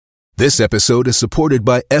This episode is supported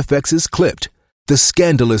by FX's Clipped, the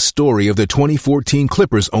scandalous story of the 2014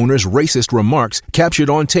 Clippers owner's racist remarks captured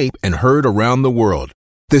on tape and heard around the world.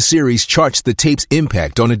 The series charts the tape's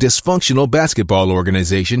impact on a dysfunctional basketball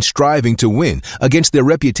organization striving to win against their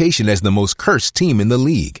reputation as the most cursed team in the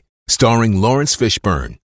league. Starring Lawrence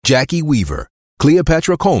Fishburne, Jackie Weaver,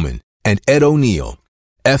 Cleopatra Coleman, and Ed O'Neill.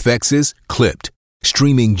 FX's Clipped,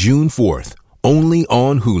 streaming June 4th, only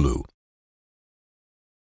on Hulu.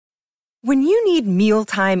 When you need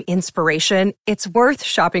mealtime inspiration, it's worth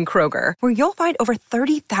shopping Kroger, where you'll find over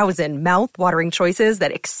 30,000 mouth-watering choices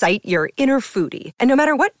that excite your inner foodie. And no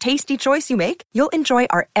matter what tasty choice you make, you'll enjoy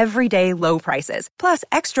our everyday low prices, plus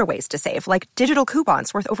extra ways to save, like digital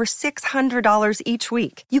coupons worth over $600 each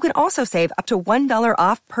week. You can also save up to $1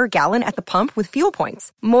 off per gallon at the pump with fuel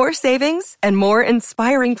points. More savings and more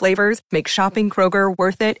inspiring flavors make shopping Kroger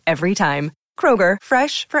worth it every time. Kroger,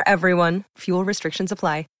 fresh for everyone. Fuel restrictions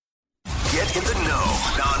apply. Get in the know.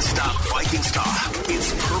 Non-stop Vikings talk.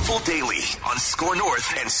 It's Purple Daily on Score North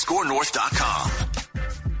and ScoreNorth.com.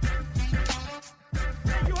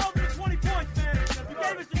 You held me to 20 points, man. You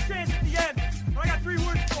gave us a chance at the end. But I got 3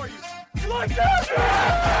 words for you. You like that?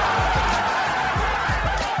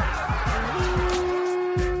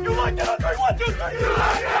 You like that? 1, 2, 3. You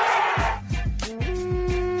like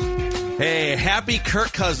it? Hey, happy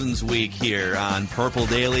Kirk Cousins week here on Purple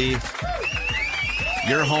Daily.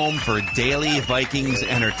 Your home for daily Vikings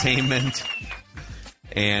entertainment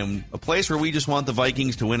and a place where we just want the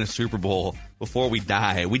Vikings to win a Super Bowl before we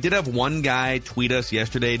die. We did have one guy tweet us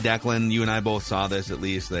yesterday, Declan, you and I both saw this at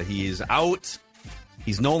least, that he's out.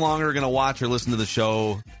 He's no longer going to watch or listen to the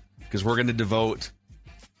show because we're going to devote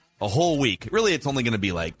a whole week. Really, it's only going to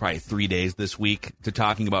be like probably 3 days this week to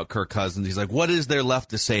talking about Kirk Cousins. He's like, what is there left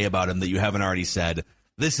to say about him that you haven't already said?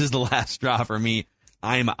 This is the last straw for me.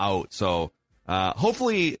 I'm out. So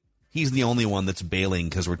hopefully he's the only one that's bailing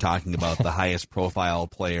because we're talking about the highest profile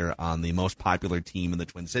player on the most popular team in the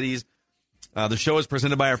Twin Cities. The show is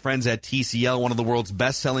presented by our friends at TCL, one of the world's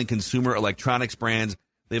best-selling consumer electronics brands.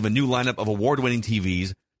 They have a new lineup of award-winning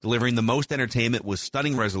TVs, delivering the most entertainment with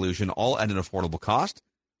stunning resolution, all at an affordable cost.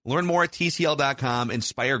 Learn more at TCL.com.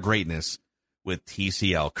 Inspire greatness with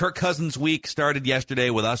TCL. Kirk Cousins week started yesterday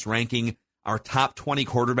with us ranking our top 20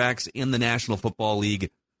 quarterbacks in the National Football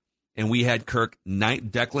League. And we had Kirk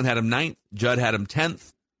ninth. Declan had him 9th. Judd had him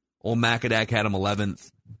 10th. Old Macadac had him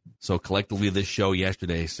 11th. So collectively, this show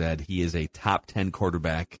yesterday said he is a top 10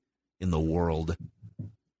 quarterback in the world.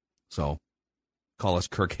 So call us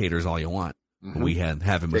Kirk haters all you want. Mm-hmm. We have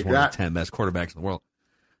him as one of the 10 best quarterbacks in the world.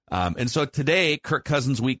 And so today, Kirk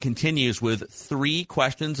Cousins week continues with 3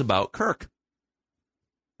 questions about Kirk.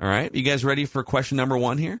 All right. You guys ready for question number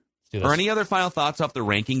 1 here? Or any other final thoughts off the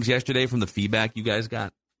rankings yesterday from the feedback you guys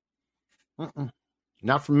got?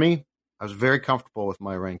 Not from me. I was very comfortable with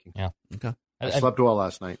my ranking. Yeah. Okay. I slept well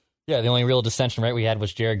last night. Yeah, the only real dissension, right, we had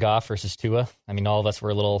was Jared Goff versus Tua. I mean, all of us were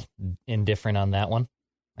a little indifferent on that one,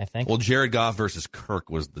 I think. Well, Jared Goff versus Kirk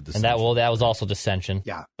was the dissension. And that was also dissension.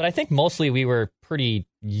 Yeah. But I think mostly we were pretty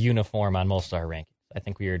uniform on most of our rankings. I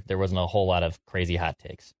think there wasn't a whole lot of crazy hot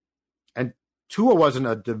takes. And Tua wasn't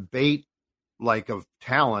a debate like of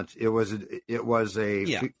talent. It was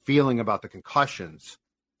a feeling about the concussions.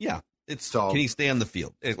 Yeah. Can he stay on the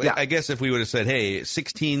field? I guess if we would have said, hey,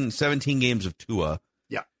 17 games of Tua,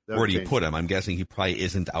 where do you put him? I'm guessing he probably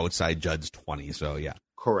isn't outside Judd's 20, so yeah.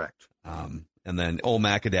 Correct. And then old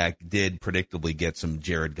Macadac did predictably get some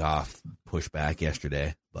Jared Goff pushback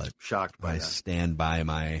yesterday, but shocked by I that. stand by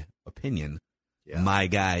my opinion. Yeah. My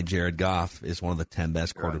guy, Jared Goff, is one of the 10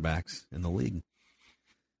 best quarterbacks in the league.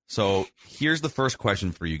 So here's the first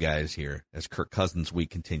question for you guys here as Kirk Cousins week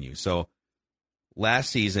continues. So last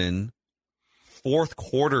season, fourth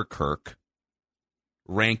quarter Kirk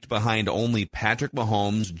ranked behind only Patrick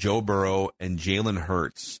Mahomes, Joe Burrow, and Jalen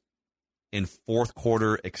Hurts in fourth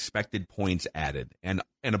quarter expected points added and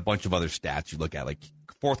a bunch of other stats you look at. Like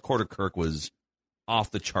fourth quarter Kirk was off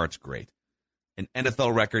the charts great. An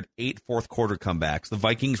NFL record 8 fourth quarter comebacks. The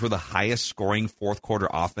Vikings were the highest scoring fourth quarter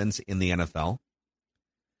offense in the NFL.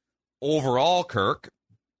 Overall, Kirk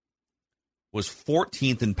was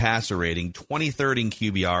 14th in passer rating, 23rd in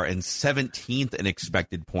QBR, and 17th in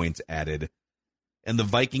expected points added. And the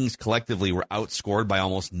Vikings collectively were outscored by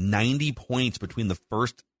almost 90 points between the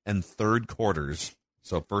first and third quarters.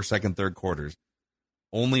 So first, second, third quarters.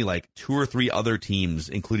 Only like 2 or 3 other teams,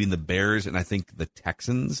 including the Bears and I think the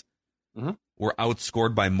Texans, were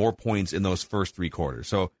outscored by more points in those first 3 quarters.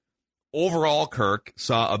 So overall, Kirk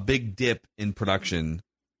saw a big dip in production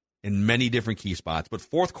in many different key spots, but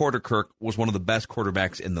fourth quarter Kirk was one of the best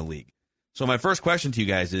quarterbacks in the league. So my first question to you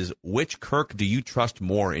guys is, which Kirk do you trust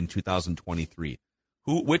more in 2023?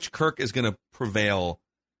 Which Kirk is going to prevail?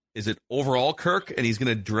 Is it overall Kirk, and he's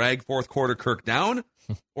going to drag fourth quarter Kirk down?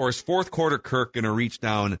 Or is fourth quarter Kirk going to reach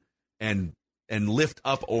down and lift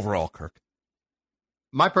up overall Kirk?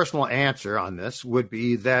 My personal answer on this would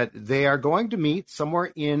be that they are going to meet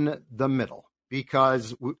somewhere in the middle,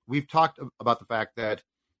 because we've talked about the fact that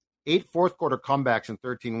 8 fourth quarter comebacks and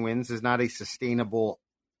 13 wins is not a sustainable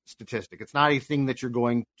statistic. It's not a thing that you're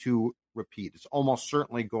going to repeat. It's almost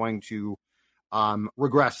certainly going to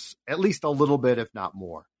regress at least a little bit, if not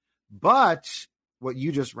more. But what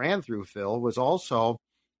you just ran through, Phil, was also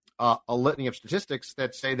a litany of statistics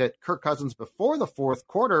that say that Kirk Cousins before the fourth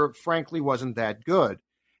quarter, frankly, wasn't that good.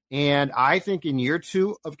 And I think in year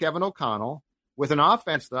 2 of Kevin O'Connell, with an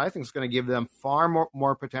offense that I think is going to give them far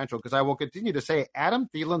more potential, because I will continue to say Adam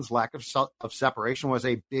Thielen's lack of separation was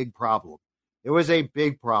a big problem. It was a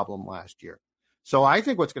big problem last year. So I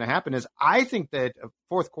think what's going to happen is I think that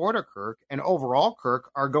fourth quarter Kirk and overall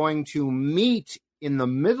Kirk are going to meet in the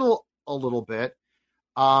middle a little bit.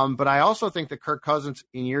 But I also think that Kirk Cousins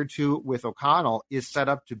in year 2 with O'Connell is set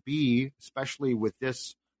up to be, especially with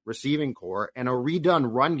this receiving core and a redone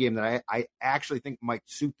run game that I actually think might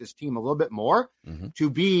suit this team a little bit more, to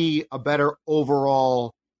be a better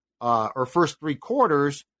overall or first 3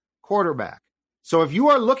 quarters quarterback. So if you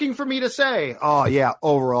are looking for me to say, oh, yeah,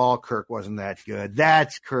 overall Kirk wasn't that good,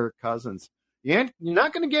 that's Kirk Cousins, you're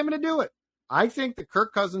not going to get me to do it. I think that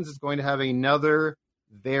Kirk Cousins is going to have another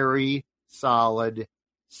very solid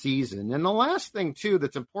season. And the last thing, too,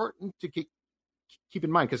 that's important to keep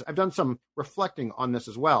in mind, because I've done some reflecting on this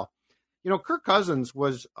as well. Kirk Cousins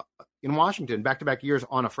was in Washington back-to-back years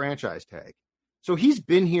on a franchise tag. So he's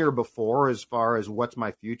been here before as far as what's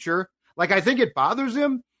my future. Like, I think it bothers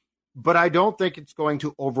him, but I don't think it's going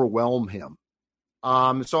to overwhelm him.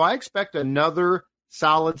 So I expect another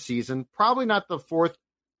solid season, probably not the fourth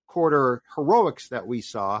quarter heroics that we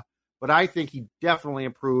saw, but I think he definitely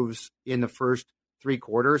improves in the first 3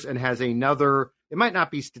 quarters and has another, it might not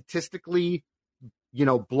be statistically,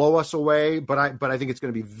 blow us away, but I think it's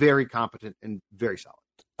going to be very competent and very solid.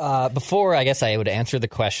 Before I guess I would answer the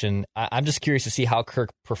question, I'm just curious to see how Kirk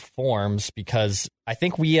performs, because I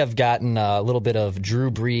think we have gotten a little bit of Drew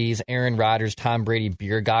Brees, Aaron Rodgers, Tom Brady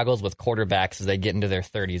beer goggles with quarterbacks as they get into their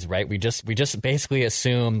 30s, right? We just basically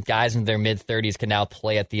assume guys in their mid-30s can now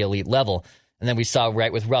play at the elite level. And then we saw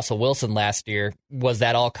right with Russell Wilson last year, was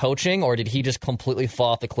that all coaching, or did he just completely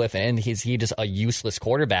fall off the cliff and is he just a useless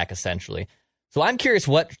quarterback essentially? So I'm curious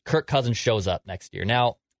what Kirk Cousins shows up next year.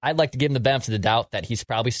 Now, I'd like to give him the benefit of the doubt that he's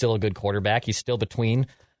probably still a good quarterback. He's still between,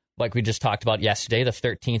 like we just talked about yesterday, the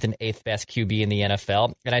 13th and 8th best QB in the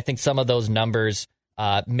NFL. And I think some of those numbers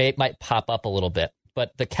might pop up a little bit.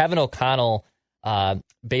 But the Kevin O'Connell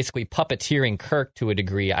basically puppeteering Kirk to a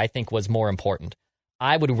degree, I think was more important.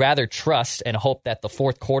 I would rather trust and hope that the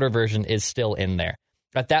fourth quarter version is still in there.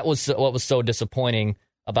 But that was what was so disappointing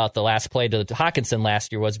about the last play to Hockenson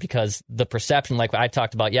last year, was because the perception, like I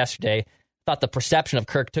talked about yesterday, thought the perception of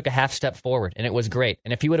Kirk took a half step forward, and it was great.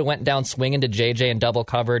 And if he would have went down swinging to JJ in double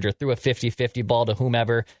coverage or threw a 50-50 ball to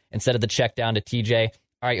whomever instead of the check down to TJ,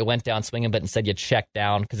 all right, you went down swinging, but instead you checked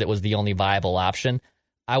down because it was the only viable option.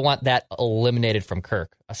 I want that eliminated from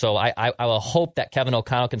Kirk. So I will hope that Kevin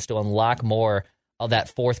O'Connell can still unlock more of that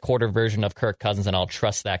fourth quarter version of Kirk Cousins, and I'll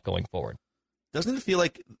trust that going forward. Doesn't it feel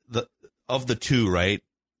like of the two, right,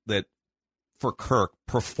 that for Kirk,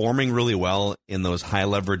 performing really well in those high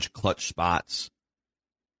leverage clutch spots,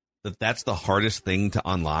 that's the hardest thing to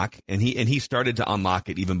unlock, and he started to unlock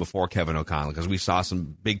it even before Kevin O'Connell, because we saw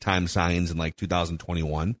some big time signs in like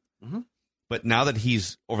 2021. Mm-hmm. But now that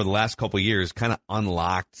he's over the last couple of years kind of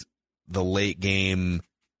unlocked the late game,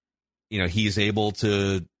 he's able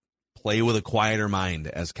to play with a quieter mind,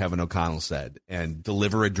 as Kevin O'Connell said, and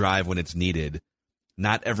deliver a drive when it's needed.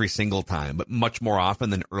 Not every single time, but much more often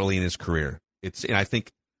than early in his career. And I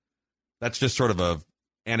think that's just sort of a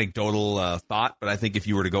anecdotal thought, but I think if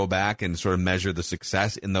you were to go back and sort of measure the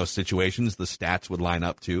success in those situations, the stats would line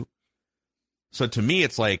up too. So to me,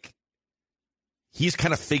 it's like he's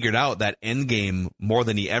kind of figured out that end game more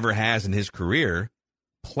than he ever has in his career.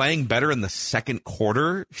 Playing better in the second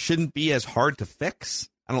quarter shouldn't be as hard to fix,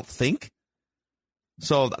 I don't think.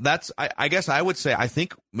 So that's, I guess I would say, I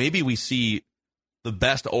think maybe we see the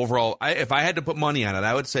best overall. If I had to put money on it,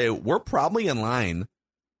 I would say we're probably in line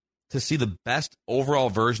to see the best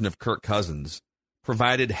overall version of Kirk Cousins,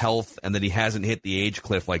 provided health and that he hasn't hit the age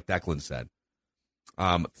cliff like Declan said.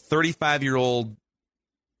 35-year-old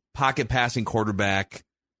pocket passing quarterback.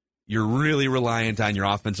 you're really reliant on your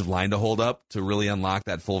offensive line to hold up to really unlock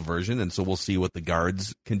that full version, and so we'll see what the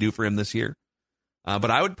guards can do for him this year. But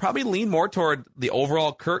I would probably lean more toward the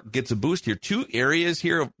overall Kirk gets a boost here. Two areas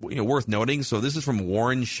here worth noting. So this is from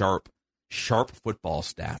Warren Sharp, Sharp Football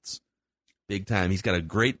Stats. Big time. He's got a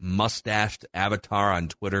great mustached avatar on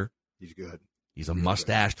Twitter. He's good. He's a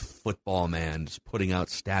mustached football man, just putting out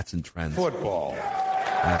stats and trends. Football.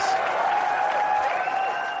 Yes.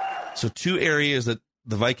 So two areas that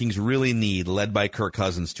the Vikings really need, led by Kirk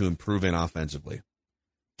Cousins, to improve in offensively.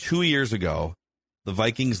 2 years ago, the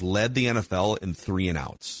Vikings led the NFL in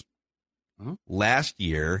 3-and-outs. Mm-hmm. Last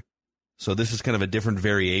year, so this is kind of a different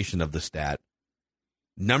variation of the stat,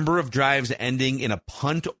 number of drives ending in a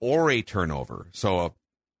punt or a turnover. So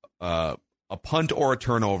a punt or a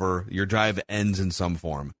turnover, your drive ends in some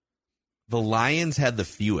form. The Lions had the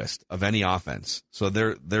fewest of any offense. So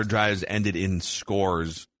their drives ended in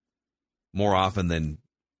scores more often than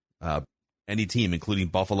any team, including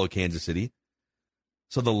Buffalo, Kansas City.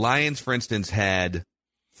 So the Lions, for instance, had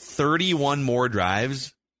 31 more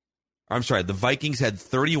drives. I'm sorry, the Vikings had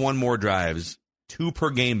 31 more drives, 2 per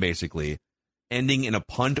game basically, ending in a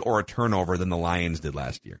punt or a turnover than the Lions did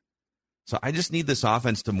last year. So I just need this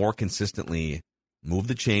offense to more consistently move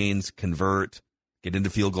the chains, convert, get into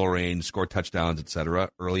field goal range, score touchdowns, etc.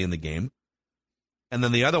 early in the game. And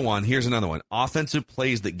then the other one, here's another one, offensive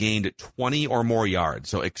plays that gained 20 or more yards,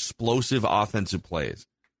 so explosive offensive plays.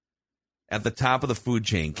 At the top of the food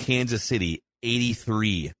chain, Kansas City,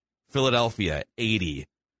 83. Philadelphia, 80.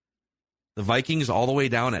 The Vikings all the way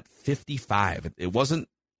down at 55. It wasn't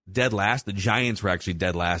dead last. The Giants were actually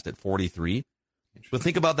dead last at 43. But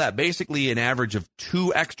think about that. Basically, an average of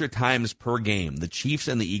 2 extra times per game. The Chiefs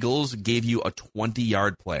and the Eagles gave you a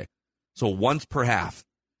 20-yard play. So once per half,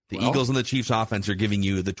 the Eagles and the Chiefs offense are giving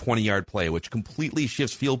you the 20-yard play, which completely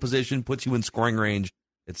shifts field position, puts you in scoring range,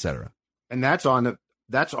 etc. And that's on,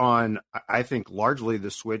 I think, largely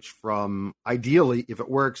the switch from, ideally, if it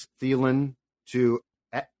works, Thielen to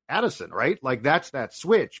Addison, right? Like, that's that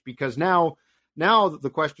switch. Because now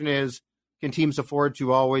the question is, can teams afford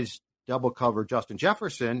to always double cover Justin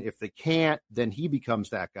Jefferson? If they can't, then he becomes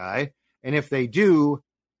that guy. And if they do,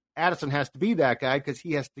 Addison has to be that guy because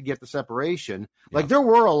he has to get the separation. Yeah. Like, there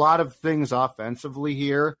were a lot of things offensively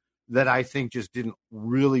here that I think just didn't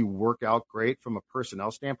really work out great from a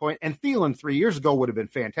personnel standpoint. And Thielen 3 years ago would have been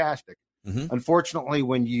fantastic. Mm-hmm. Unfortunately,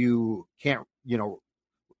 when you can't,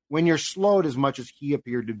 when you're slowed as much as he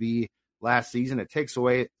appeared to be last season, it takes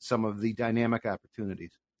away some of the dynamic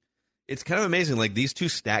opportunities. It's kind of amazing. Like, these two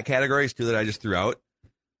stat categories, too, that I just threw out.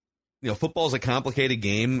 Football is a complicated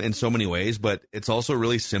game in so many ways, but it's also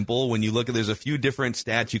really simple. When you look at, there's a few different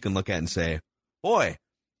stats you can look at and say, boy,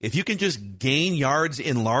 if you can just gain yards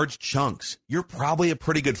in large chunks, you're probably a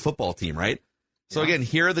pretty good football team, right? Yeah. So again,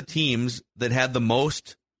 here are the teams that had the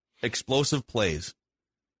most explosive plays.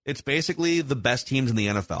 It's basically the best teams in the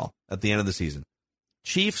NFL at the end of the season.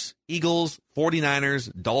 Chiefs, Eagles,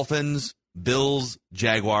 49ers, Dolphins, Bills,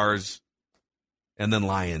 Jaguars, and then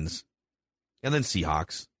Lions, and then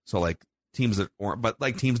Seahawks. So like teams that weren't, but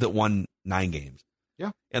like teams that won 9 games. Yeah.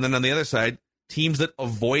 And then on the other side, teams that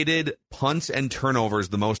avoided punts and turnovers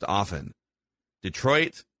the most often.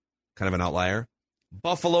 Detroit, kind of an outlier.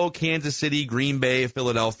 Buffalo, Kansas City, Green Bay,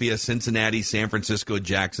 Philadelphia, Cincinnati, San Francisco,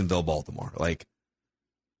 Jacksonville, Baltimore. Like,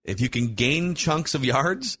 if you can gain chunks of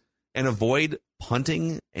yards and avoid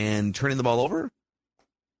punting and turning the ball over,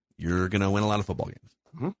 you're going to win a lot of football games.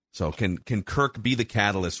 Mm-hmm. So can Kirk be the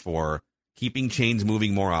catalyst for keeping chains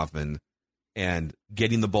moving more often and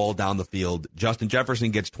getting the ball down the field? Justin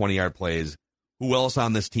Jefferson gets 20-yard plays. Who else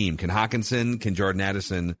on this team? Can Hawkinson, can Jordan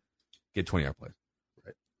Addison get 20-yard plays?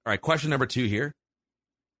 Right. All right, question number 2 here.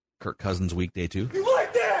 Kirk Cousins weekday 2. You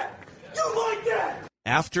like that? You like that?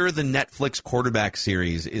 After the Netflix quarterback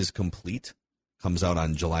series is complete, comes out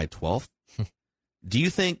on July 12th, do you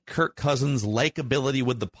think Kirk Cousins' likability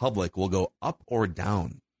with the public will go up or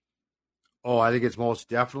down? Oh, I think it's most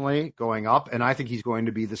definitely going up, and I think he's going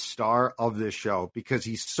to be the star of this show because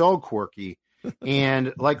he's so quirky.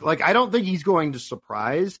 And like I don't think he's going to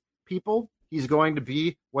surprise people. He's going to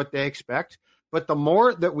be what they expect. But the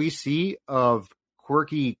more that we see of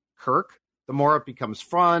quirky Kirk, the more it becomes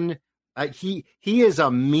fun. He is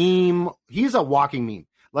a meme. He's a walking meme.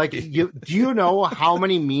 Like, do you know how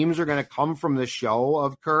many memes are going to come from the show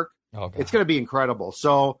of Kirk? Oh, God. It's going to be incredible.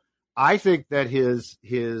 So I think that his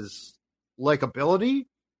likability,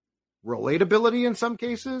 relatability in some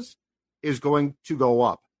cases, is going to go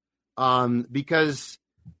up. Because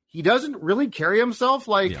he doesn't really carry himself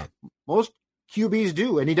like most QBs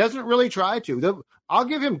do, and he doesn't really try to. I'll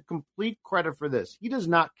give him complete credit for this. He does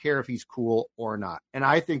not care if he's cool or not, and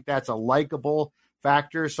I think that's a likable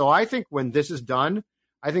factor. So I think when this is done,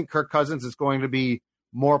 I think Kirk Cousins is going to be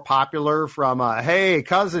more popular from, hey,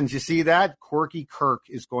 Cousins, you see that? Quirky Kirk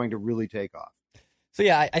is going to really take off. So,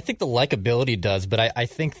 yeah, I think the likability does, but I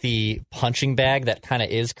think the punching bag that kind of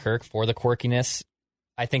is Kirk for the quirkiness,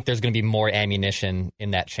 I think there's going to be more ammunition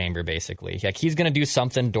in that chamber, basically. Like, he's going to do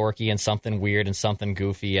something dorky and something weird and something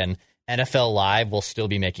goofy, and NFL Live will still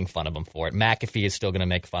be making fun of him for it. McAfee is still going to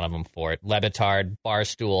make fun of him for it. Lebitard,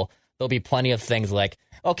 Barstool, there'll be plenty of things like,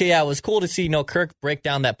 okay, yeah, it was cool to see Kirk break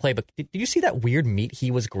down that play, but did you see that weird meat he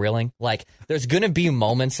was grilling? Like, there's going to be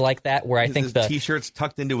moments like that where I think his T-shirt's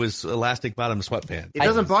tucked into his elastic bottom sweatpants. It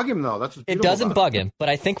doesn't bug him, though. That's what's it doesn't bug him, but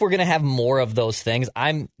I think we're going to have more of those things.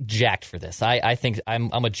 I'm jacked for this. I think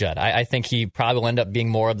I'm a Judd. I think he probably will end up being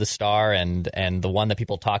more of the star and the one that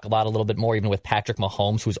people talk about a little bit more, even with Patrick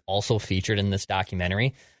Mahomes, who's also featured in this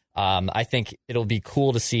documentary. I think it'll be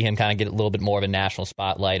cool to see him kind of get a little bit more of a national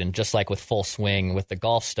spotlight. And just like with Full Swing, with the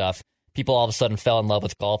golf stuff, people all of a sudden fell in love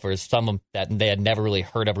with golfers, some of them that they had never really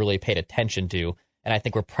heard of, really paid attention to. And I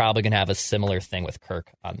think we're probably going to have a similar thing with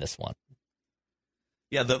Kirk on this one.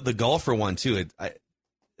 Yeah, the golfer one, too.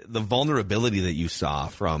 The vulnerability that you saw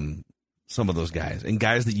from some of those guys, and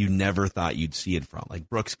guys that you never thought you'd see it from. Like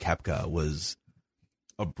Brooks Koepka was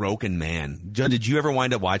a broken man. Judd, did you ever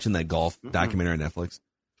wind up watching that golf documentary on Netflix?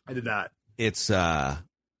 I did not. It's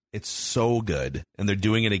so good, and they're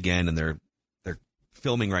doing it again, and they're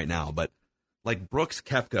filming right now. But like Brooks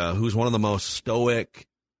Koepka, who's one of the most stoic,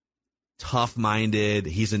 tough-minded,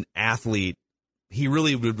 he's an athlete. He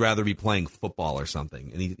really would rather be playing football or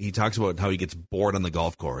something. And he talks about how he gets bored on the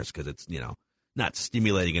golf course because it's, not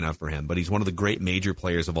stimulating enough for him. But he's one of the great major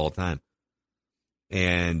players of all time.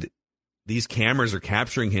 And these cameras are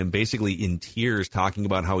capturing him basically in tears, talking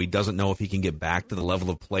about how he doesn't know if he can get back to the level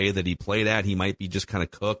of play that he played at. He might be just kind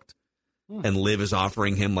of cooked. And Liv is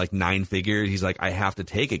offering him like 9 figures. He's like, I have to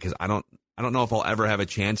take it because I don't know if I'll ever have a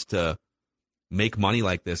chance to make money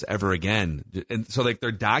like this ever again. And so like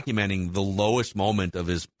they're documenting the lowest moment of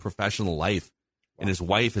his professional life, and his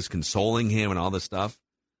wife is consoling him and all this stuff.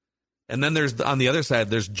 And then there's on the other side,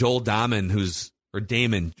 there's Joel Damon, or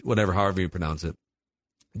Damon, whatever, however you pronounce it,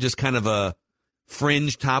 just kind of a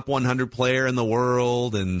fringe top 100 player in the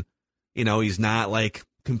world. And, he's not like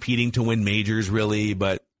competing to win majors really,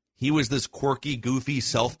 but he was this quirky, goofy,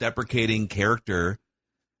 self-deprecating character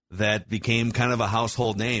that became kind of a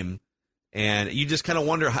household name. And you just kind of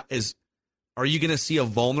wonder, are you going to see a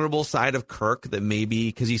vulnerable side of Kirk that maybe,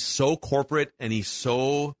 because he's so corporate and he's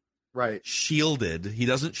so shielded, he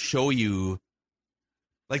doesn't show you,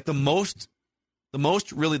 like the most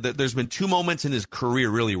really, there's been 2 moments in his career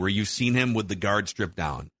really where you've seen him with the guard stripped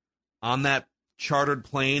down. On that chartered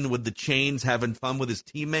plane with the chains having fun with his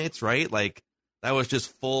teammates, right? Like, that was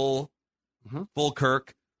just full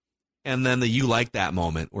Kirk. And then the you like that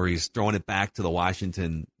moment where he's throwing it back to the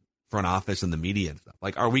Washington front office and the media and stuff.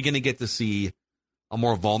 Like, are we going to get to see a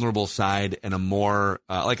more vulnerable side and a more,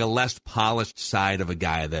 like a less polished side of a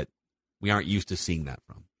guy that we aren't used to seeing that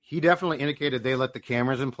from? He definitely indicated they let the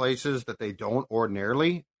cameras in places that they don't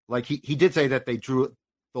ordinarily. Like he did say that they drew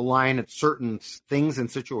the line at certain things and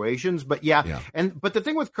situations, but but the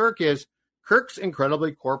thing with Kirk is Kirk's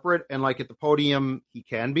incredibly corporate, and like at the podium he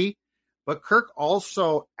can be, but Kirk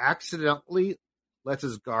also accidentally lets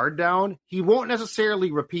his guard down. He won't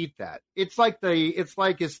necessarily repeat that. It's like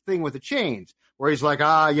his thing with the chains where he's like,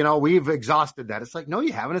 we've exhausted that. It's like, no,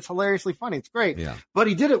 you haven't. It's hilariously funny. It's great. Yeah. But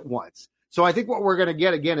he did it once. So I think what we're going to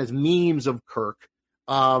get again is memes of Kirk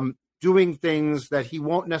doing things that he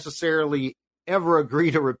won't necessarily ever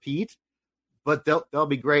agree to repeat, but they'll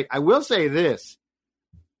be great. I will say this.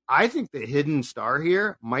 I think the hidden star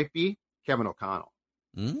here might be Kevin O'Connell,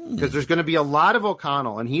 because there's going to be a lot of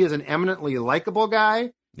O'Connell, and he is an eminently likable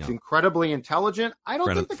guy. He's incredibly intelligent. I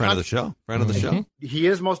don't think friend of the show. He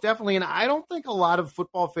is most definitely, and I don't think a lot of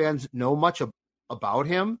football fans know much about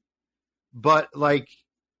him, but like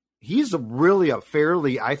he's a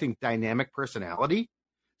fairly, I think, dynamic personality.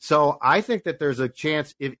 So I think that there's a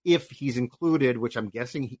chance if he's included, which I'm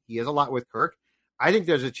guessing he is a lot with Kirk. I think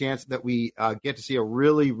there's a chance that we get to see a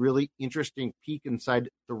really, really interesting peek inside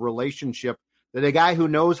the relationship that a guy who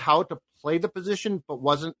knows how to play the position but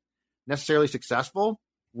wasn't necessarily successful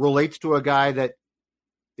relates to a guy that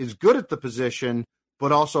is good at the position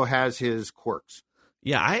but also has his quirks.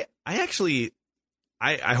 Yeah, I actually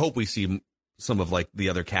hope we see some of like the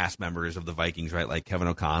other cast members of the Vikings, right? Like Kevin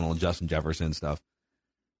O'Connell and Justin Jefferson and stuff.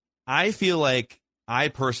 I feel like I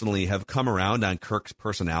personally have come around on Kirk's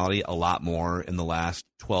personality a lot more in the last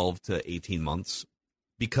 12 to 18 months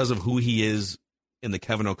because of who he is in the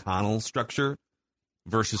Kevin O'Connell structure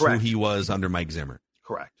versus Correct. who he was under Mike Zimmer.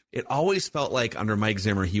 Correct. It always felt like under Mike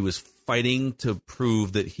Zimmer, he was fighting to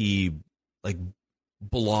prove that he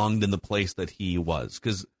belonged in the place that he was.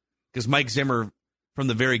 Because Mike Zimmer, from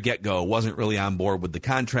the very get-go, wasn't really on board with the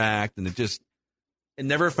contract, and it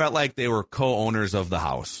never felt like they were co-owners of the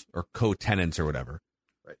house or co-tenants or whatever.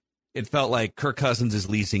 Right. It felt like Kirk Cousins is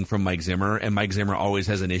leasing from Mike Zimmer, and Mike Zimmer always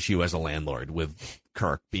has an issue as a landlord with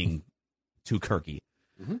Kirk being too Kirky.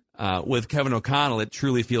 Mm-hmm. With Kevin O'Connell, it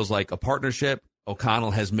truly feels like a partnership.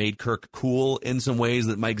 O'Connell has made Kirk cool in some ways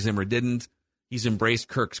that Mike Zimmer didn't. He's embraced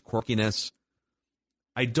Kirk's quirkiness.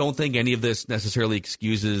 I don't think any of this necessarily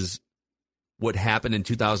excuses what happened in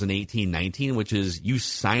 2018-19, which is you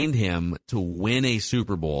signed him to win a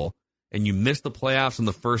Super Bowl, and you missed the playoffs in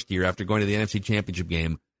the first year after going to the NFC Championship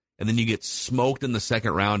game, and then you get smoked in the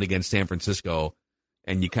second round against San Francisco,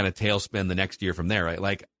 and you kind of tailspin the next year from there, right?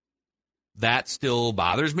 Like, that still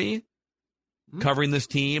bothers me, covering this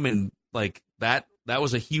team, and like that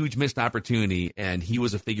was a huge missed opportunity, and he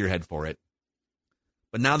was a figurehead for it.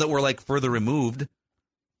 But now that we're like further removed,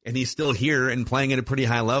 and he's still here and playing at a pretty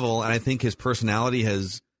high level, and I think his personality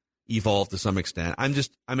has evolved to some extent.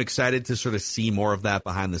 I'm excited to sort of see more of that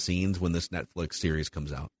behind the scenes when this Netflix series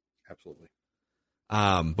comes out. Absolutely.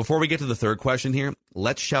 Before we get to the third question here,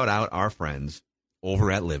 let's shout out our friends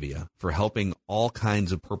over at Livia for helping all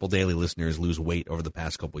kinds of Purple Daily listeners lose weight over the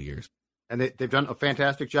past couple of years. And they've done a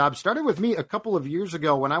fantastic job. Started with me a couple of years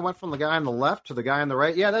ago when I went from the guy on the left to the guy on the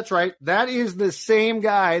right. Yeah, that's right. That is the same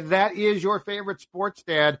guy. That is your favorite sports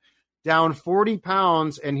dad, down 40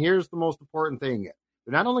 pounds. And here's the most important thing.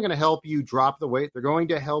 They're not only going to help you drop the weight, they're going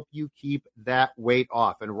to help you keep that weight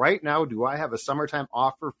off. And right now, do I have a summertime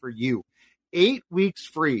offer for you? 8 weeks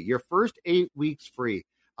free. Your first 8 weeks free.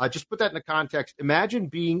 Just put that into context. Imagine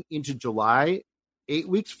being into July, 8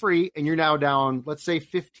 weeks free, and you're now down, let's say,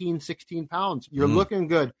 15, 16 pounds. You're looking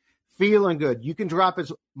good, feeling good. You can drop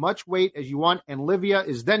as much weight as you want, and Livia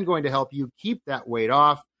is then going to help you keep that weight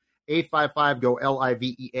off.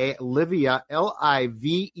 855-GO-LIVEA, Livia,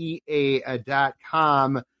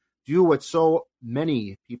 LIVEA.com. Do what so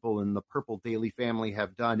many people in the Purple Daily family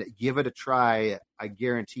have done. Give it a try. I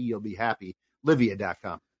guarantee you'll be happy.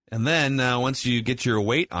 Livia.com. And then once you get your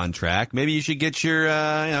weight on track, maybe you should get your,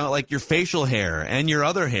 your facial hair and your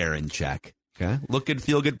other hair in check. Okay, look good,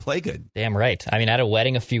 feel good, play good. Damn right. I mean, I had a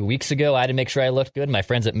wedding a few weeks ago. I had to make sure I looked good. My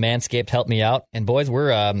friends at Manscaped helped me out. And boys,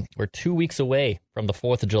 we're 2 weeks away from the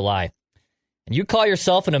 4th of July. And you call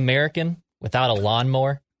yourself an American without a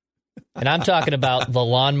lawnmower? And I'm talking about the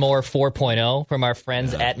Lawnmower 4.0 from our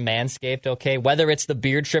friends at Manscaped, okay? Whether it's the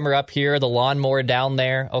beard trimmer up here, the lawnmower down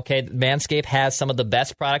there, okay? Manscaped has some of the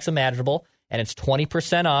best products imaginable, and it's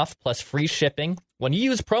 20% off plus free shipping when you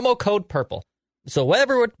use promo code PURPLE. So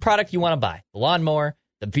whatever product you want to buy, the lawnmower,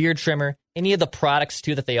 the beard trimmer, any of the products,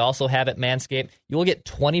 too, that they also have at Manscaped, you will get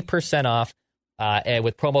 20% off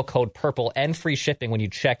with promo code PURPLE and free shipping when you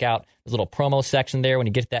check out. There's a little promo section there when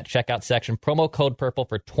you get to that checkout section. Promo code PURPLE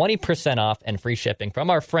for 20% off and free shipping from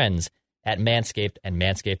our friends at Manscaped and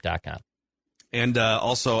Manscaped.com. And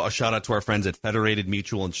also a shout out to our friends at Federated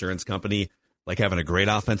Mutual Insurance Company. Like having a great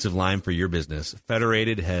offensive line for your business.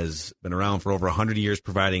 Federated has been around for over 100 years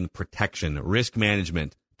providing protection, risk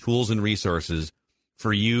management, tools, and resources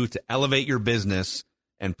for you to elevate your business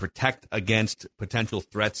and protect against potential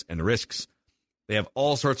threats and risks. They have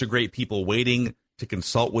all sorts of great people waiting to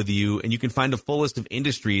consult with you, and you can find a full list of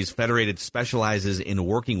industries Federated specializes in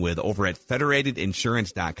working with over at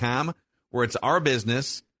federatedinsurance.com, where it's our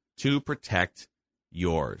business to protect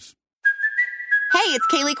yours. Hey, it's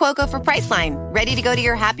Kaylee Cuoco for Priceline. Ready to go to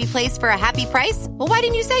your happy place for a happy price? Well, why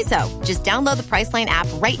didn't you say so? Just download the Priceline app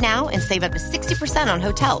right now and save up to 60% on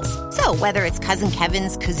hotels. So whether it's Cousin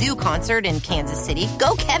Kevin's Kazoo Concert in Kansas City,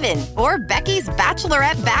 go Kevin, or Becky's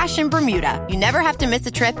Bachelorette Bash in Bermuda, you never have to miss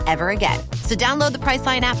a trip ever again. So download the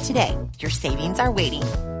Priceline app today. Your savings are waiting.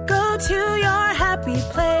 Go to your happy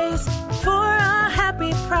place for a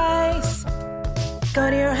happy price. Go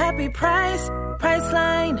to your happy price,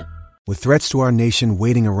 Priceline. With threats to our nation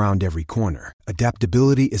waiting around every corner,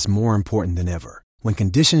 adaptability is more important than ever. When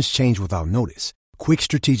conditions change without notice, quick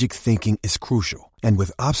strategic thinking is crucial. And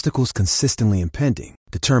with obstacles consistently impending,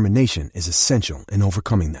 determination is essential in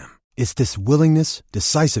overcoming them. It's this willingness,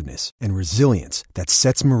 decisiveness, and resilience that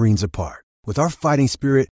sets Marines apart. With our fighting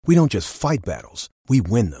spirit, we don't just fight battles, we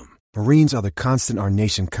win them. Marines are the constant our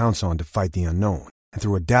nation counts on to fight the unknown. And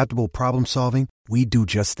through adaptable problem solving, we do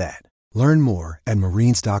just that. Learn more at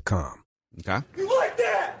Marines.com. Okay. You like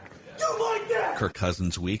that? You like that? Kirk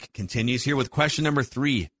Cousins week continues here with question number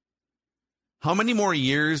 3. How many more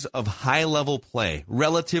years of high-level play,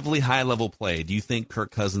 relatively high-level play, do you think Kirk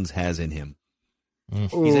Cousins has in him?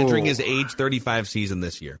 He's entering his age 35 season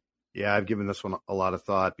this year. Yeah, I've given this one a lot of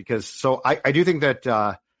thought because I do think that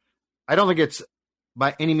I don't think it's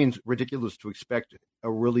by any means ridiculous to expect a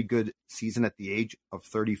really good season at the age of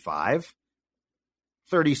 35.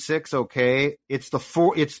 36, okay. It's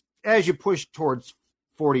as you push towards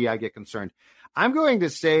 40, I get concerned. I'm going to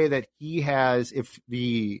say that he has, if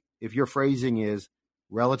your phrasing is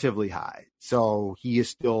relatively high, so he is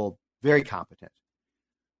still very competent.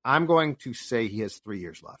 I'm going to say he has 3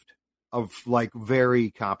 years left of like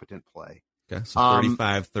very competent play. Okay, so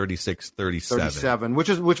 35, 36, 37.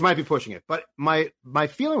 Which might be pushing it. But my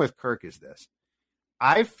feeling with Kirk is this.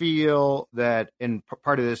 I feel that, and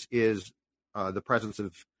part of this is the presence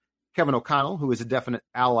of Kevin O'Connell, who is a definite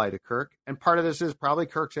ally to Kirk, and part of this is probably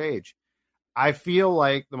Kirk's age. I feel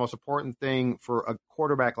like the most important thing for a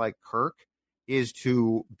quarterback like Kirk is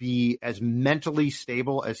to be as mentally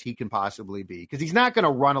stable as he can possibly be, because he's not going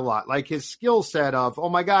to run a lot. Like his skill set of, oh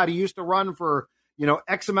my God, he used to run for,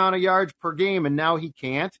 X amount of yards per game and now he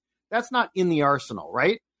can't. That's not in the arsenal,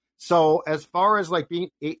 right? So as far as like being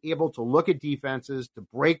able to look at defenses, to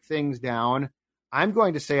break things down, I'm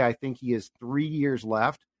going to say I think he has 3 years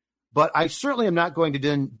left. But I certainly am not going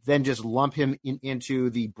to then just lump him into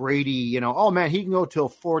the Brady, oh, man, he can go till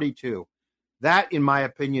 42. That, in my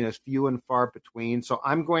opinion, is few and far between. So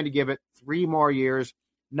I'm going to give it 3 more years.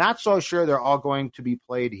 Not so sure they're all going to be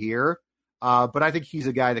played here, but I think he's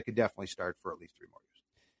a guy that could definitely start for at least 3 more years.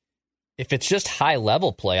 If it's just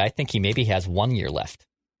high-level play, I think he maybe has 1 year left.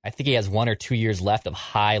 I think he has 1 or 2 years left of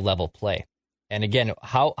high-level play. And again,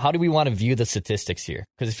 how do we want to view the statistics here?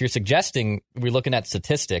 Because if you're suggesting we're looking at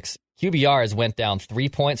statistics, QBR has went down 3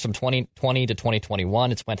 points from 2020 to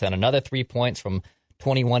 2021. It's went down another 3 points from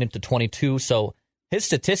 21 to 22. So his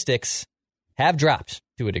statistics have dropped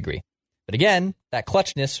to a degree. But again, that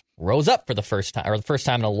clutchness rose up for the first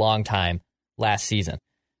time in a long time last season.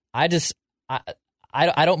 I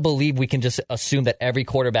don't believe we can just assume that every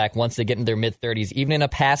quarterback, once they get in their mid-30s, even in a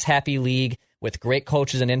pass-happy league with great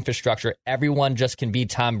coaches and infrastructure, everyone just can be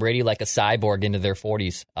Tom Brady like a cyborg into their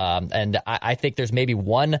 40s. And I think there's maybe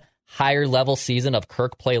one higher-level season of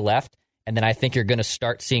Kirk play left, and then I think you're going to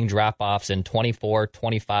start seeing drop-offs in 24,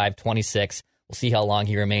 25, 26. We'll see how long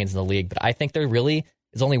he remains in the league. But I think there really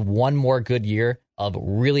is only one more good year of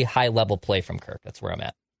really high-level play from Kirk. That's where I'm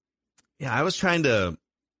at. Yeah, I was trying to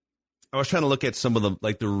look at some of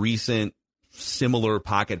the recent similar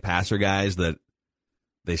pocket passer guys that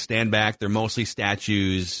they stand back. They're mostly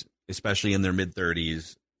statues, especially in their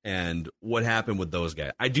mid-30s. And what happened with those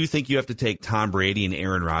guys? I do think you have to take Tom Brady and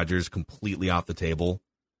Aaron Rodgers completely off the table,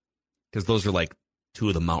 because those are like 2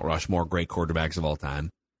 of the Mount Rushmore great quarterbacks of all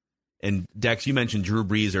time. And Dex, you mentioned Drew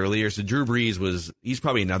Brees earlier. So Drew Brees he's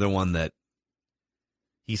probably another one that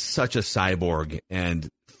he's such a cyborg. And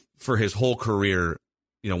for his whole career,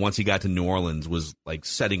 once he got to New Orleans, was like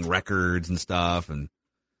setting records and stuff and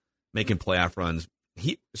making playoff runs.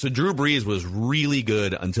 So Drew Brees was really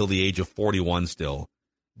good until the age of 41 still,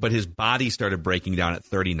 but his body started breaking down at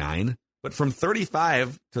 39. But from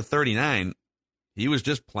 35 to 39, he was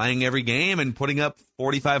just playing every game and putting up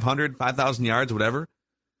 4,500, 5,000 yards, whatever.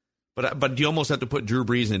 But you almost have to put Drew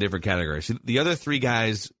Brees in a different category. So the other 3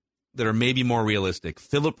 guys that are maybe more realistic,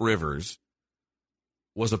 Phillip Rivers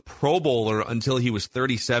was a Pro Bowler until he was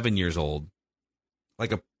 37 years old,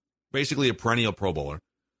 basically a perennial Pro Bowler.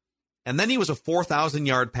 And then he was a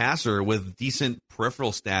 4,000-yard passer with decent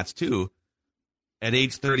peripheral stats, too, at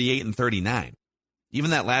age 38 and 39. Even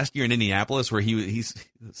that last year in Indianapolis where he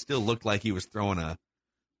still looked like he was throwing a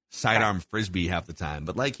sidearm frisbee half the time.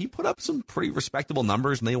 But, he put up some pretty respectable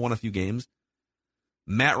numbers, and they won a few games.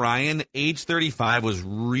 Matt Ryan, age 35, was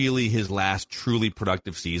really his last truly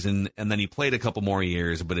productive season, and then he played a couple more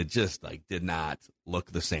years, but it just, did not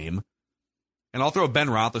look the same. And I'll throw Ben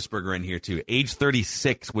Roethlisberger in here, too. Age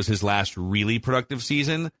 36 was his last really productive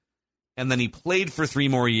season. And then he played for 3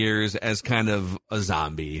 more years as kind of a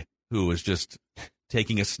zombie who was just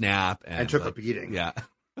taking a snap. And took a beating. Yeah.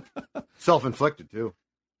 Self-inflicted, too.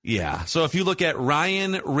 Yeah. So if you look at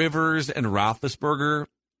Ryan, Rivers, and Roethlisberger,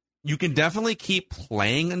 you can definitely keep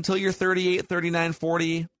playing until you're 38, 39,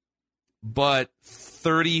 40. But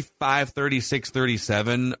 35, 36,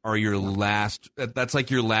 37 are your last, that's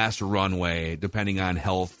like your last runway, depending on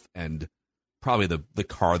health and probably the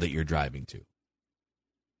car that you're driving to.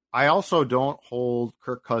 I also don't hold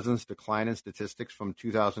Kirk Cousins' decline in statistics from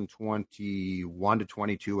 2021 to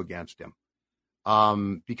 22 against him.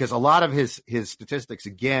 Because a lot of his statistics,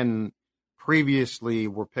 again, previously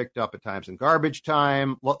were picked up at times in garbage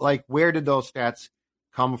time. Like, where did those stats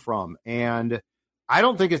come from? And I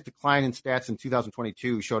don't think his decline in stats in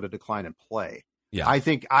 2022 showed a decline in play. Yeah. I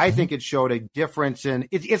think it showed a difference in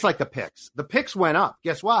it's like the picks. The picks went up.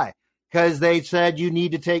 Guess why? Because they said you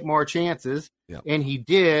need to take more chances, and he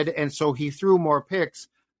did, and so he threw more picks.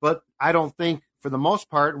 But I don't think, for the most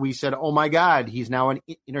part, we said, oh my God, he's now an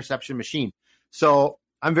interception machine. So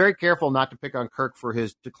I'm very careful not to pick on Kirk for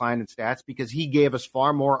his decline in stats, because he gave us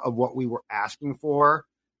far more of what we were asking for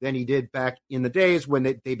than he did back in the days when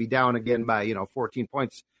they'd be down again by 14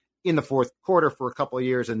 points in the fourth quarter for a couple of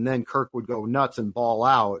years, and then Kirk would go nuts and ball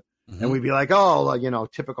out, and we'd be like, oh,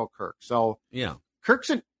 typical Kirk. So yeah, Kirk's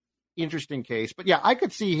an interesting case, but I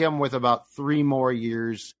could see him with about 3 more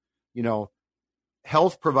years,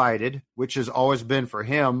 health provided, which has always been for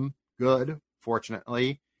him good,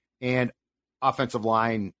 fortunately, and offensive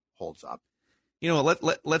line holds up.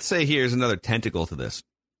 Let's say here's another tentacle to this.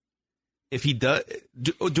 If he does,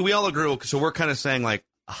 do we all agree? So we're kind of saying, like,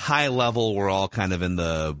 high level, we're all kind of in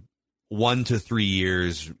the 1 to 3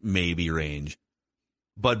 years maybe range,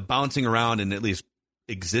 but bouncing around and at least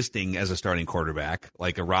existing as a starting quarterback,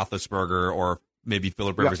 like a Roethlisberger or maybe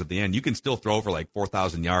Phillip Rivers at the end, you can still throw for like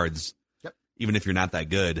 4,000 yards, even if you're not that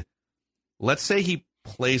good. Let's say he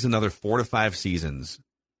plays another 4 to 5 seasons,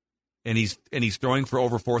 and he's throwing for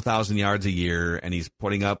over 4,000 yards a year, and he's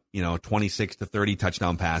putting up 26 to 30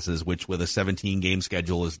 touchdown passes, which with a 17 game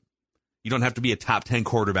schedule is, you don't have to be a top 10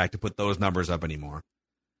 quarterback to put those numbers up anymore.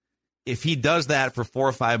 If he does that for 4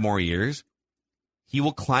 or 5 more years, he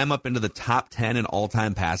will climb up into the top 10 in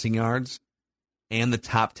all-time passing yards and the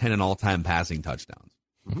top 10 in all-time passing touchdowns.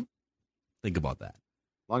 Mm-hmm. Think about that.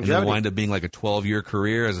 Longevity. And it'll wind up being like a 12-year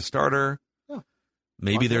career as a starter. Yeah.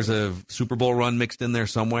 Maybe there's a Super Bowl run mixed in there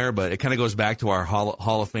somewhere, but it kind of goes back to our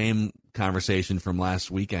Hall of Fame conversation from last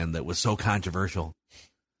weekend that was so controversial.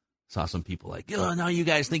 Saw some people like, oh, now you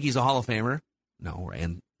guys think he's a Hall of Famer. No,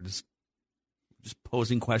 and just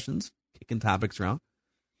posing questions, kicking topics around.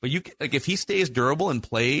 But if he stays durable and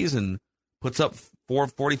plays and puts up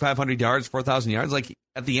 4,500 yards, 4,000 yards, like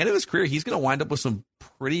at the end of his career, he's going to wind up with some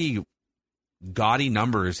pretty gaudy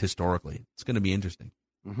numbers historically. It's going to be interesting.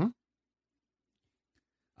 Mm-hmm.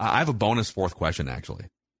 I have a bonus 4th question, actually.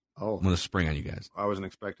 Oh, I'm going to spring on you guys. I wasn't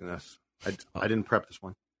expecting this. I didn't prep this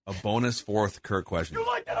one. A bonus 4th Kirk question. You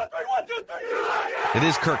like that? 3, 1, 2, 3. It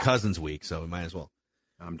is Kirk Cousins week, so we might as well.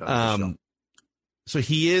 I'm done. So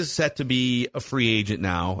he is set to be a free agent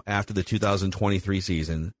now after the 2023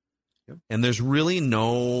 season. Yep. And there's really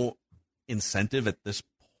no incentive at this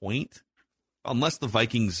point, unless the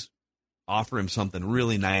Vikings offer him something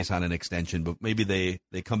really nice on an extension, but maybe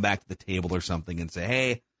they come back to the table or something and say,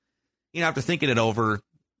 hey, after thinking it over,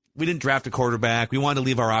 we didn't draft a quarterback. We wanted to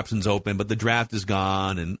leave our options open, but the draft is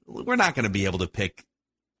gone, and we're not going to be able to pick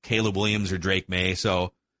Caleb Williams or Drake May.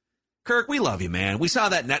 So, Kirk, we love you, man. We saw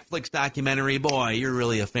that Netflix documentary. Boy, you're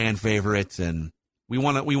really a fan favorite, and we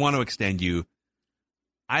want to extend you.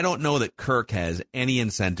 I don't know that Kirk has any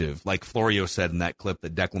incentive, like Florio said in that clip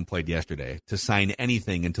that Declan played yesterday, to sign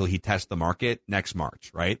anything until he tests the market next March,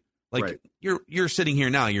 right? Like, you're sitting here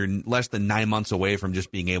now. You're less than 9 months away from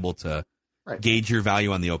just being able to gauge your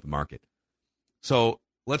value on the open market. So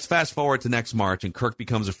let's fast forward to next March, and Kirk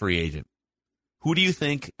becomes a free agent. Who do you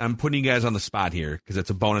think, I'm putting you guys on the spot here because it's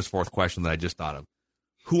a bonus 4th question that I just thought of.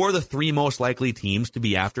 Who are the 3 most likely teams to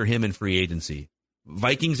be after him in free agency?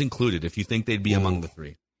 Vikings included, if you think they'd be among the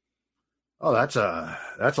 3. Oh, that's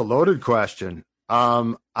a loaded question.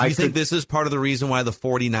 Do you think this is part of the reason why the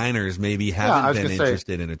 49ers maybe haven't been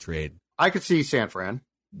interested in a trade? I could see San Fran.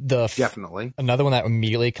 Definitely. Another one that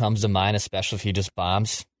immediately comes to mind, especially if he just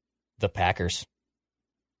bombs, the Packers.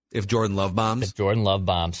 If Jordan Love bombs?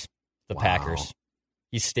 The Packers.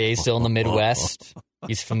 He stays still in the Midwest.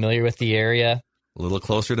 He's familiar with the area. A little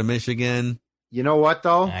closer to Michigan. You know what,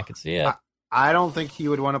 though? I could see it. I don't think he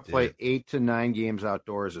would want to play 8 to 9 games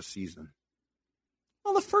outdoors a season.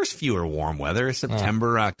 Well, the first few are warm weather,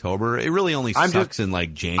 September, October. It really only sucks in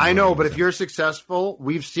like January. I know, but if you're successful,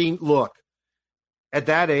 we've seen, look, at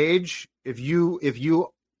that age, if you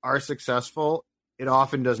are successful, it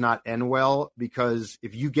often does not end well because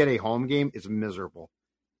if you get a home game, it's miserable.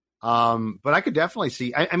 But I could definitely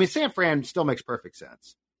see, I mean, San Fran still makes perfect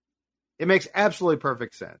sense. It makes absolutely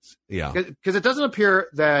perfect sense. Yeah. Because it doesn't appear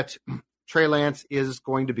that Trey Lance is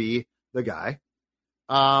going to be the guy.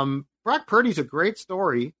 Brock Purdy's a great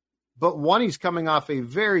story, but 1, he's coming off a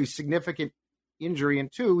very significant injury,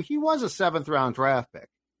 and 2, he was a 7th round draft pick.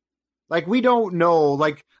 Like, we don't know.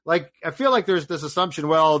 Like I feel like there's this assumption,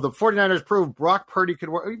 well, the 49ers proved Brock Purdy could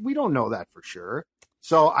work. We don't know that for sure.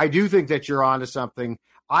 So I do think that you're onto something.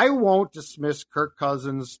 I won't dismiss Kirk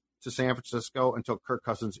Cousins to San Francisco until Kirk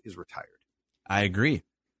Cousins is retired. I agree.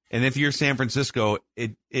 And if you're San Francisco,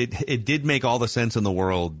 it did make all the sense in the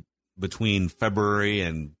world between February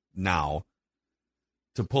and now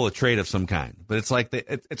to pull a trade of some kind. But it's like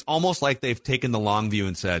it's almost like they've taken the long view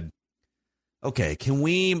and said, okay,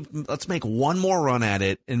 let's make one more run at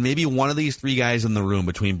it, and maybe one of these three guys in the room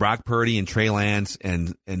between Brock Purdy and Trey Lance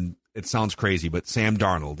and it sounds crazy, but Sam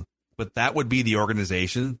Darnold. But that would be the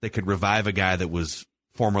organization that could revive a guy that was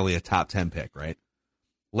formerly a top 10 pick, right?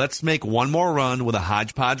 Let's make one more run with a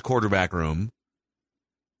hodgepodge quarterback room.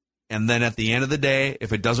 And then at the end of the day,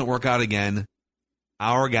 if it doesn't work out again,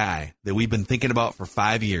 our guy that we've been thinking about for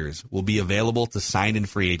 5 years will be available to sign in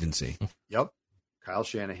free agency. Yep. Kyle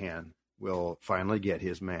Shanahan will finally get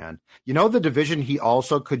his man. You know the division he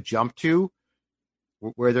also could jump to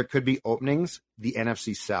where there could be openings? The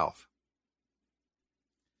NFC South.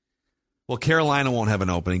 Well, Carolina won't have an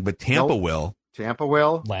opening, but Tampa will. Tampa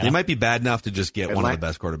will. Atlanta. They might be bad enough to just get one of the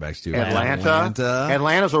best quarterbacks, too.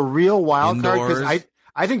 Atlanta's a real wild card Indoors. because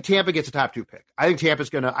I think Tampa gets a top 2 pick. I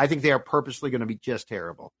think they are purposely going to be just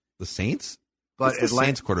terrible. The Saints? But the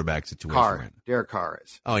Saints quarterback situation. Right? Derek Carr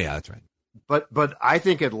is. Oh, yeah, that's right. But I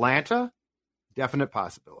think Atlanta, definite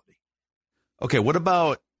possibility. Okay, what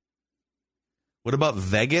about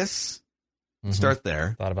Vegas? Mm-hmm. Start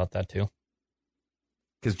there. Thought about that too.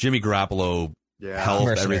 Because Jimmy Garoppolo, health,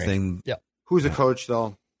 Mercenary. everything. Yep. Who's the coach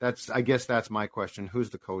though? I guess that's my question.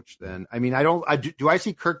 Who's the coach then? I mean, do I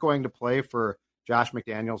see Kirk going to play for Josh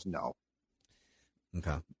McDaniels? No.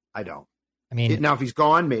 Okay. I don't. I mean, now if he's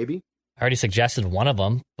gone, maybe. I already suggested one of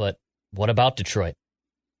them, but what about Detroit?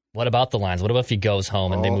 What about the Lions? What about if he goes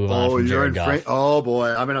home and they move on from Jared Goff? Oh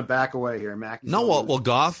boy, I'm going to back away here, Mac. No, well,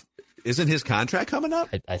 Goff, isn't his contract coming up?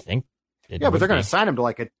 I think. But they're going to sign him to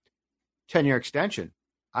like a 10-year extension.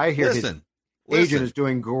 I hear his agent is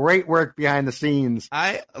doing great work behind the scenes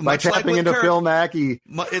by tapping into Kirk. Phil Mackey.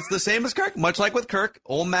 It's the same as Kirk. Much like with Kirk,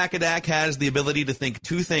 old Macadac has the ability to think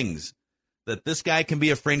two things: that this guy can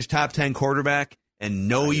be a fringe top 10 quarterback, and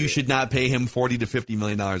no, you should not pay him $40 to $50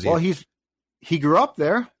 million a year. Well, he grew up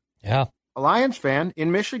there. Yeah, a Lions fan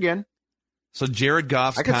in Michigan. So Jared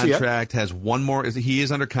Goff's contract has one more. He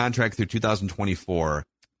is under contract through 2024.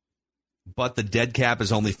 But the dead cap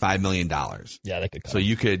is only $5 million. Yeah, that could come. So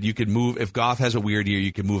you could move if Goff has a weird year.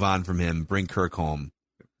 You could move on from him, bring Kirk home.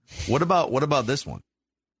 What about this one?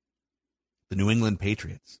 The New England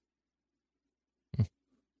Patriots.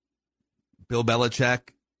 Bill Belichick,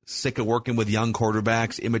 sick of working with young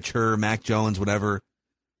quarterbacks, immature Mac Jones, whatever.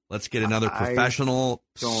 Let's get another professional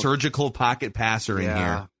surgical pocket passer in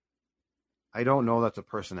here. I don't know that's a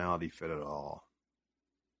personality fit at all.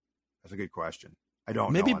 That's a good question. I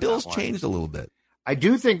don't know. Maybe Bill's changed a little bit. I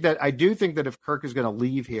do think that if Kirk is going to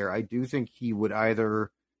leave here, I do think he would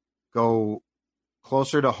either go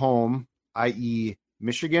closer to home, i.e.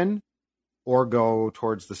 Michigan, or go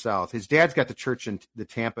towards the south. His dad's got the church in the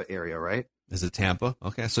Tampa area, right? Is it Tampa?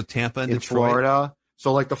 Okay, so Tampa and in Detroit. Florida.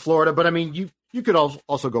 So like the Florida, but I mean, you could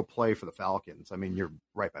also go play for the Falcons. I mean, you're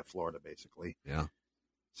right by Florida, basically. Yeah.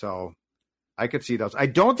 So I could see those. I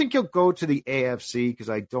don't think he'll go to the AFC because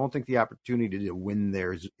I don't think the opportunity to win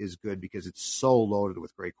there is good because it's so loaded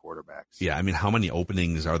with great quarterbacks. Yeah, I mean, how many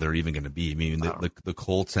openings are there even going to be? I mean, the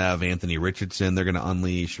Colts have Anthony Richardson. They're going to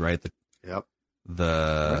unleash, right? Who'd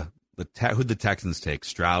the Texans take?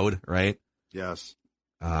 Stroud, right? Yes.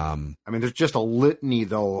 I mean, there's just a litany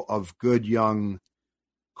though of good young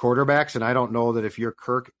quarterbacks, and I don't know that if you're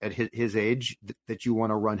Kirk at his age that you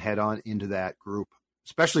want to run head on into that group.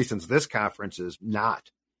 Especially since this conference is not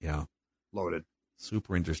loaded.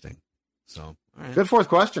 Super interesting. So, all right. Good fourth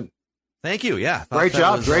question. Thank you. Yeah. Great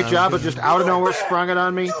job. Great job of just out of nowhere sprung it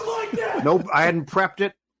on me. Nope. I hadn't prepped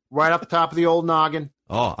it right off the top of the old noggin.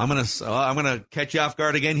 Oh, I'm gonna catch you off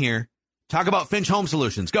guard again here. Talk about Finch Home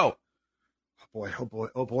Solutions. Go.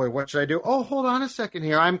 Oh boy. What should I do? Oh, hold on a second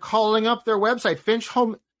here. I'm calling up their website,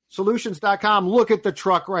 FinchHomeSolutions.com. Look at the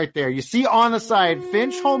truck right there. You see on the side,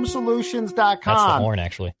 FinchHomeSolutions.com. That's the horn,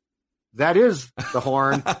 actually. That is the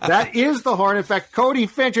horn. That is the horn. In fact, Cody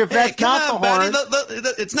Finch, if that's not the horn.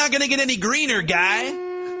 It's not going to get any greener, guy.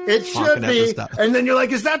 It should be. And then you're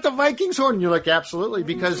like, is that the Vikings horn? And you're like, absolutely.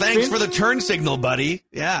 Because thanks for the turn signal, buddy.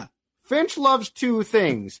 Yeah. Finch loves two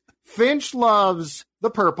things. Finch loves the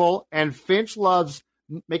purple, and Finch loves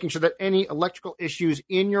making sure that any electrical issues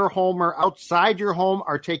in your home or outside your home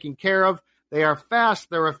are taken care of. They are fast,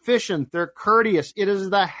 they're efficient, they're courteous. It is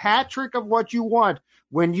the hat trick of what you want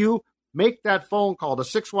when you make that phone call to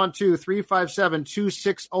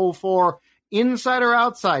 612-357-2604, inside or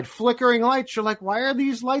outside, flickering lights. You're like, why are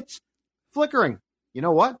these lights flickering? You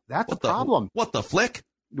know what? That's a problem. What the flick?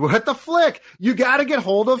 What the flick? You got to get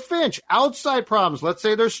hold of Finch. Outside problems. Let's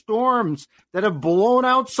say there's storms that have blown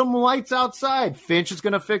out some lights outside. Finch is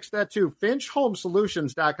going to fix that too.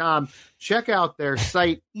 FinchHomeSolutions.com. Check out their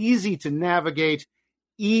site. Easy to navigate.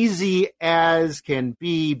 Easy as can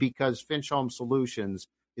be, because Finch Home Solutions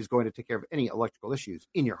is going to take care of any electrical issues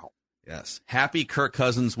in your home. Yes. Happy Kirk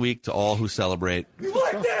Cousins week to all who celebrate. You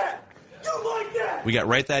like that? You like that? We got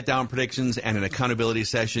Write That Down predictions and an accountability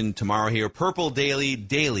session tomorrow here. Purple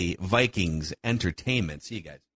Daily Vikings Entertainment. See you guys.